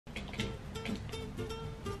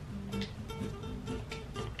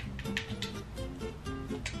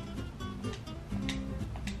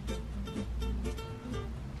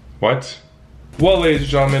What? Well, ladies and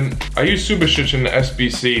gentlemen, I used Subasic in the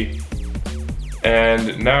SBC,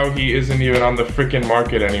 and now he isn't even on the freaking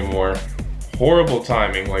market anymore. Horrible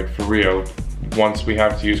timing, like for real, once we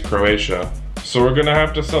have to use Croatia. So we're gonna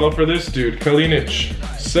have to settle for this dude, Kalinic.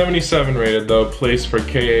 77 rated though, plays for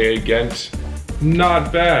KAA Ghent.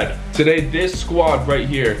 Not bad. Today, this squad right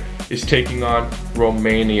here is taking on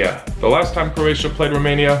Romania. The last time Croatia played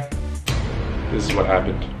Romania, this is what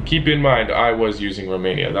happened. Keep in mind, I was using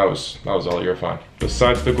Romania. That was all your fun.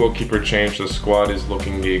 Besides the goalkeeper change, the squad is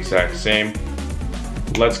looking the exact same.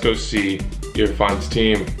 Let's go see Irfan's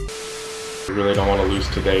team. We really don't want to lose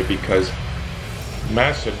today because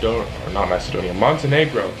Montenegro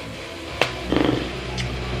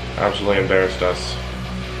absolutely embarrassed us.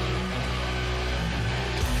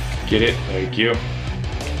 Get it? Thank you.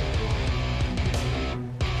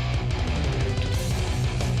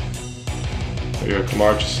 Here,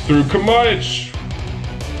 Kamar just through Kamaric!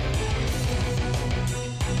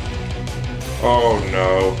 Oh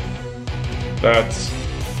no. That's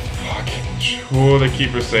fucking... Oh, the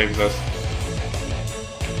keeper saves us.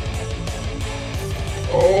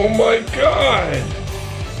 Oh my god!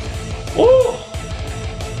 Oh!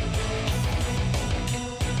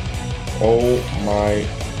 Oh my...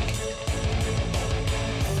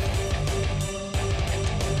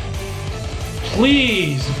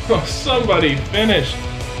 Please! Oh, somebody finish!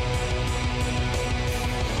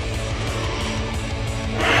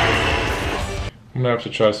 I'm gonna have to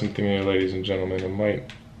try something here, ladies and gentlemen. It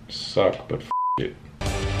might suck, but f it.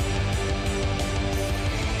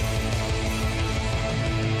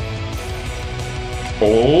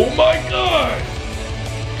 Oh my god!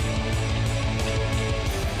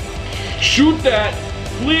 Shoot that!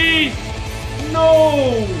 Please!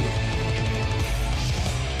 No!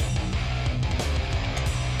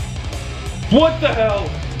 What the hell?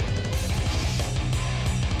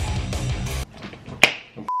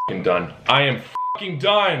 I'm f***ing done. I am f***ing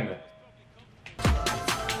done!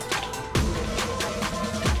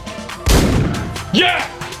 Yeah!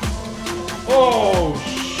 Oh,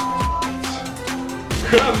 shit.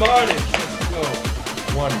 Come on, let's go.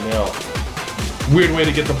 1-0. Weird way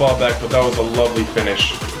to get the ball back, but that was a lovely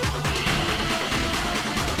finish.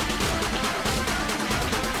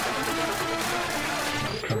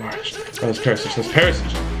 That was Perisic, that's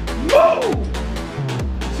Perisic. Whoa!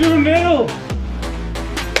 2-0!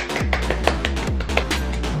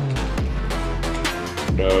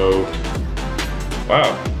 No.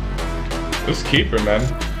 Wow. This keeper, man.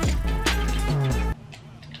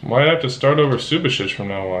 Might have to start over Subasic from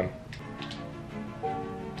now on.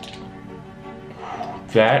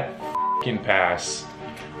 That f***ing pass.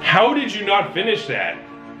 How did you not finish that?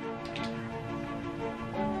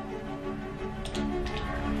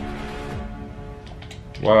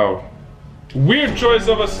 Wow. Weird choice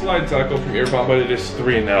of a slide tackle from Irfan, but it is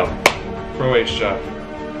 3-0. Croatia,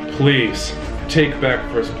 please take back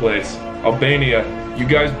first place. Albania, you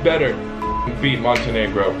guys better beat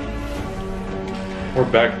Montenegro. We're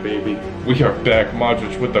back, baby. We are back.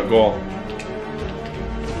 Modric with the goal.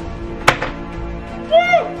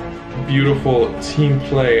 Woo! Beautiful team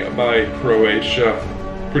play by Croatia.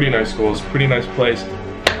 Pretty nice goals, pretty nice plays.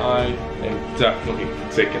 I am definitely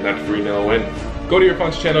taking that 3-0 win. Go to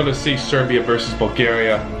Irfan's channel to see Serbia versus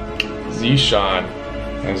Bulgaria. Zishan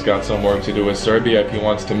has got some work to do with Serbia if he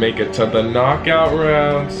wants to make it to the knockout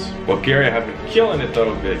rounds. Bulgaria have been killing it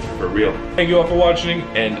though, for real. Thank you all for watching,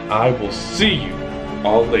 and I will see you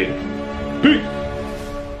all later. Peace!